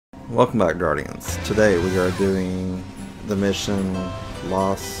Welcome back, Guardians. Today we are doing the mission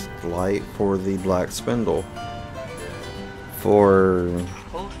Lost Light for the Black Spindle. For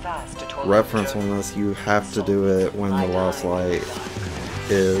reference on this, you have to do it when the Lost Light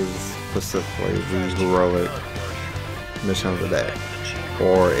is specifically the heroic mission of the day,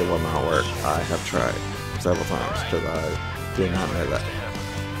 or it will not work. I have tried several times because I did not know that.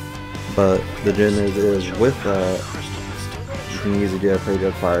 But the good news is, with that, you can use a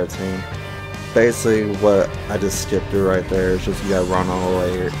dedicated fire team. Basically, what I just skipped through right there is just you gotta run all the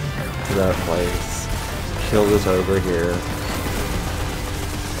way to that place, kill this over here,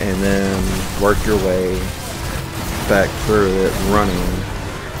 and then work your way back through it running,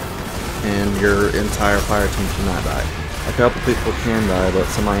 and your entire fire team cannot die. A couple people can die, but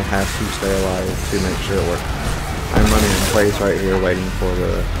somebody has to stay alive to make sure it works. I'm running in place right here waiting for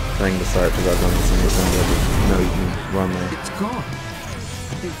the thing to start because I've done this in the thing that you know you can run there. It's gone.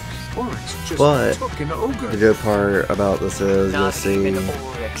 But the good part about this is you'll see,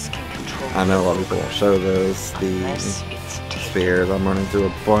 I know a lot of people won't show this, the spheres. I'm running through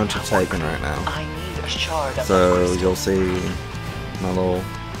a bunch of taken right now. So you'll see my little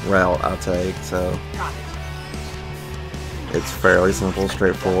route I take. So it's fairly simple,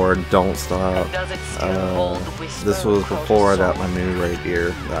 straightforward, don't stop. This was before I got my new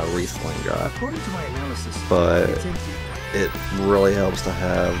rapier that I recently got. But it really helps to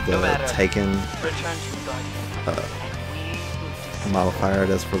have the taken modifier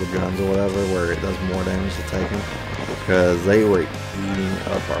that's for the guns or whatever, where it does more damage to taken, because they were eating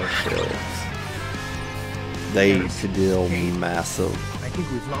up our shields. They could deal massive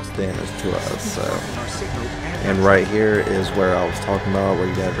damage to us. So, and right here is where I was talking about, where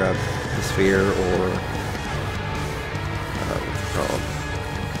you gotta grab the sphere or what's it called?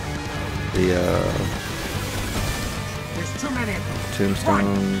 The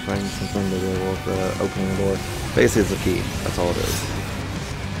tombstone thing, something to do with opening the door. Basically, it's a key. That's all it is.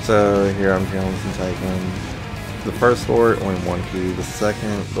 So here I'm killing some taken. The first door, only one key. The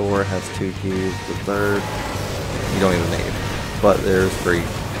second door has 2 keys. The third, you don't even need. But there's 3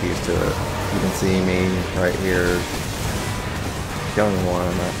 keys to it. You can see me right here killing one.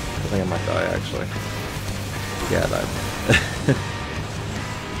 I think I might die actually. Yeah, I died.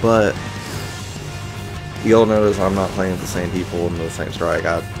 But you'll notice I'm not playing with the same people in the same strike.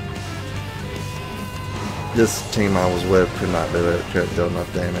 This team I was with could not do it, couldn't do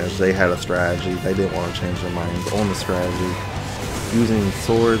enough damage. They had a strategy. They didn't want to change their minds on the strategy. Using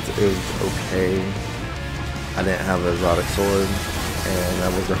swords is okay. I didn't have an exotic sword, and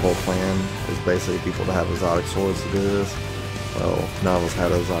that was their whole plan, is basically people to have exotic swords to do this. Well, none of us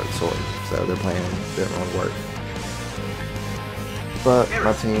had an exotic sword, so their plan didn't really work. But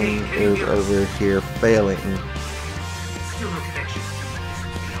my team is over here failing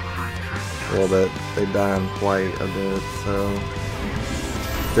a little bit. They dying quite a bit, so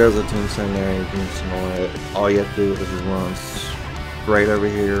there's a tombstone there, you can just ignore it. All you have to do is run straight over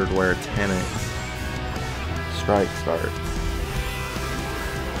here to where 10x strike starts,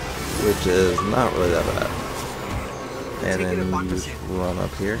 which is not really that bad. And then you just run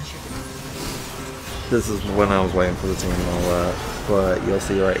up here. This is when I was waiting for the team and all that, but you'll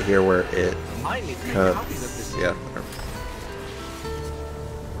see right here where it cuts.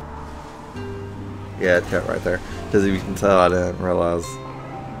 Yeah, it cut right there. Because if you can tell, I didn't realize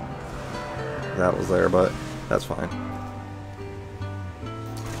that was there, but that's fine.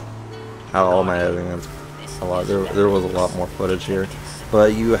 All my editing is a lot. There was a lot more footage here,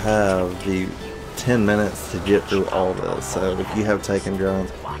 but you have the 10 minutes to get through all this. So if you have taken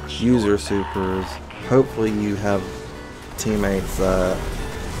guns, use your supers. Hopefully you have teammates that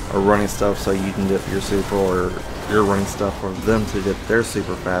are running stuff so you can get your super, or you're running stuff for them to get their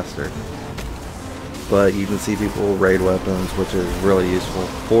super faster. But you can see people raid weapons, which is really useful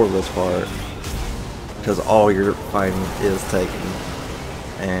for this part, because all you're fighting is taking.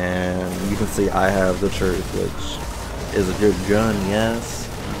 And you can see I have the truth, which is a good gun, yes,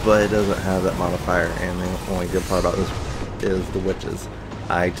 but it doesn't have that modifier. And the only good part about this is the witches.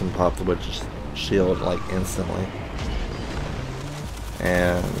 I can pop the witches shield like instantly.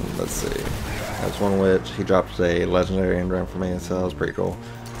 And let's see, that's one witch. He dropped a legendary engram for me, so that was pretty cool.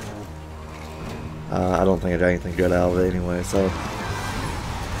 I don't think I got anything good out of it anyway, so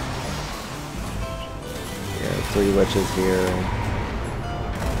yeah, 3 witches here.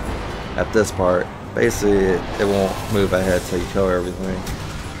 At this part, basically it won't move ahead till you kill everything.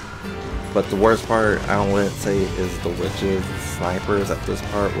 But the worst part, I wouldn't say is the witches. The snipers at this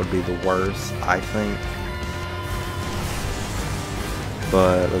part would be the worst, I think.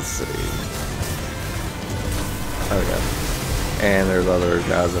 But let's see. Okay. And there's other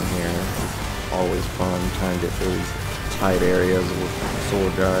guys in here. Always fun trying to get through these tight areas with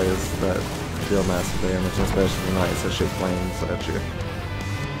sword guys that deal massive damage, especially the knights that shoot flames at you.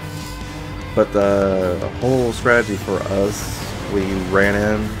 But the whole strategy for us, we ran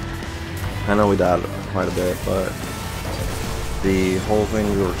in. I know we died quite a bit, but the whole thing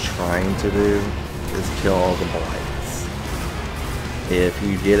we were trying to do is kill all the blights. If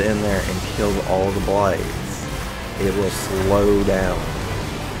you get in there and kill all the blights, it will slow down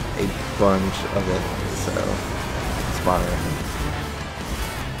a bunch of enemies. So, spawning.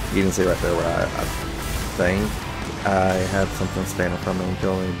 You can see right there where I think I had something standing from me and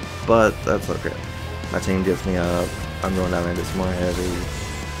killing me, but that's okay. My team gets me up. I'm going down there to some more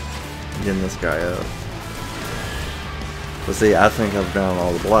heavy, getting this guy up. But see, I think I've downed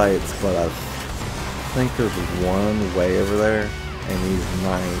all the blights, but I think there's one way over there, and these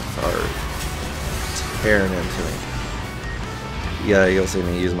knights are tearing into me. Yeah, you'll see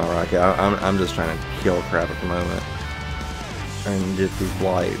me use my rocket. I'm just trying to kill crap at the moment and get these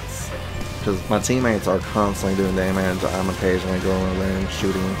blights, because my teammates are constantly doing damage. I'm occasionally going over there and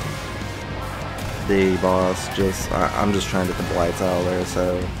shooting the boss. I'm just trying to get the blights out of there.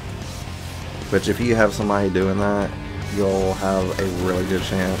 So, but if you have somebody doing that, you'll have a really good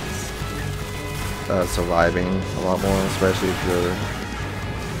chance of surviving a lot more, especially if you're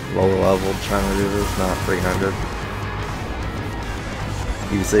lower level trying to do this, not 300.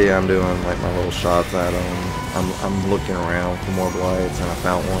 You see I'm doing like my little shots at them. I'm looking around for more blights, and I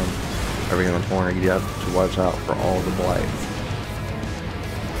found one over in the corner. You have to watch out for all the blights.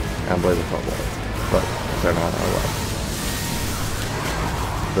 I believe they're called blights, but if they're not, oh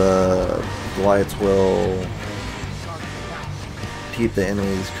well. The blights will keep the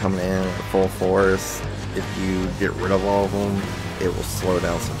enemies coming in at full force. If you get rid of all of them, it will slow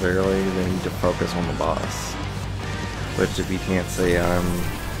down severely. Then you need to focus on the boss. Which, if you can't see, I'm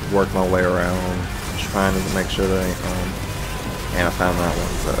working my way around trying to make sure they ain't and I found that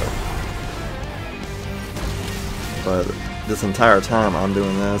one. So, but this entire time I'm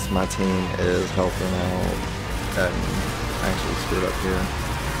doing this, my team is helping out. And actually screwed up here.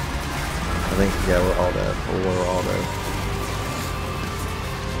 I think, yeah, we're all dead. We're all dead.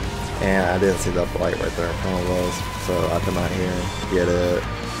 And I didn't see that blight right there in front of us, so I come out here and get it.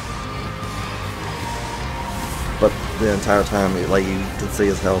 But the entire time, like, you can see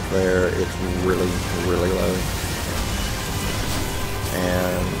his health there, it's really, really low.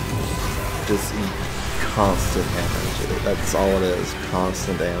 And just constant damage. That's all it is,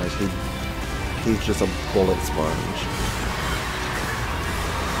 constant damage. He's just a bullet sponge.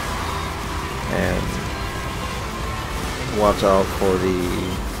 And watch out for the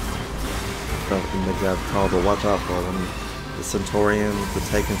guy called, but watch out for them. The Centaurians, the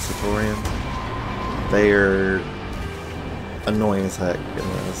Taken Centaurians. They are annoying as heck in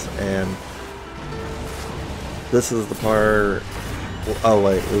this, and this is the part. Oh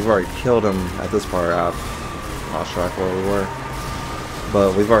wait, we've already killed him at this part. I lost track where we were,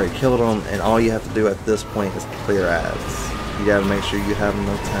 but we've already killed him, and all you have to do at this point is clear ads. You gotta make sure you have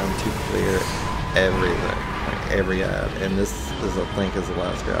enough time to clear everything, like every ad. And this is, I think, is the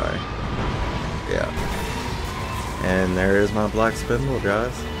last guy. Yeah. And there is my black Spindle,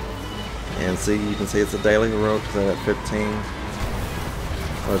 guys. And see, you can see it's a daily heroic because I'm at 15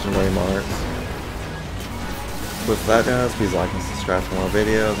 legendary marks. With that, guys, please like and subscribe for more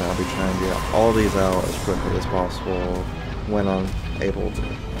videos, and I'll be trying to get all these out as quickly as possible when I'm able to.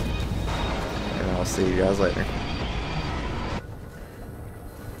 And I'll see you guys later.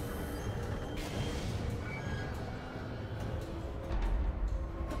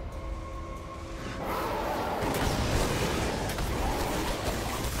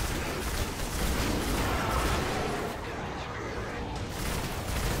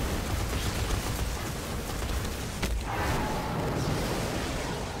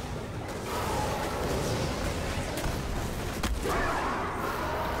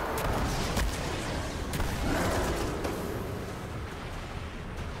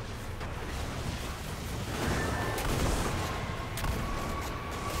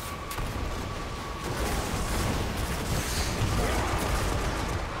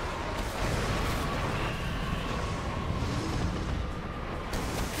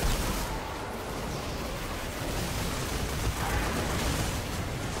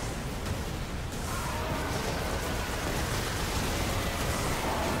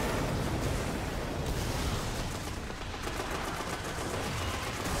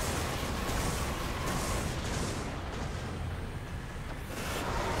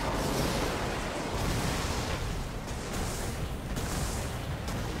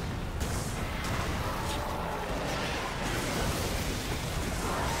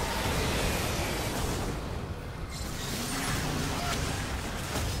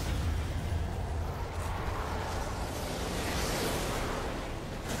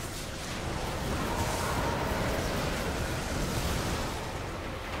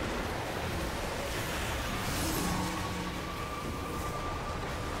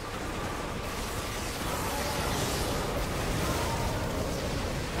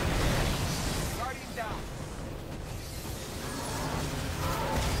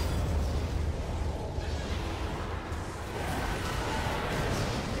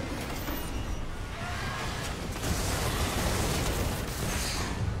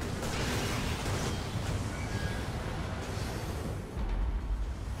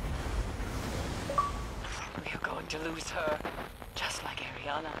 going to lose her, just like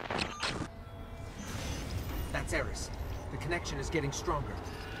Ariana. That's Eris. The connection is getting stronger.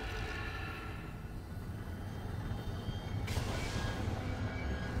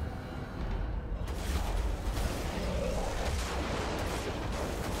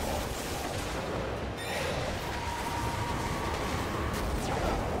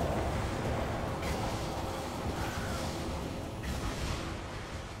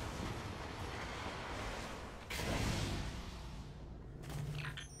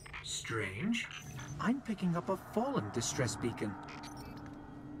 Strange. I'm picking up a fallen distress beacon.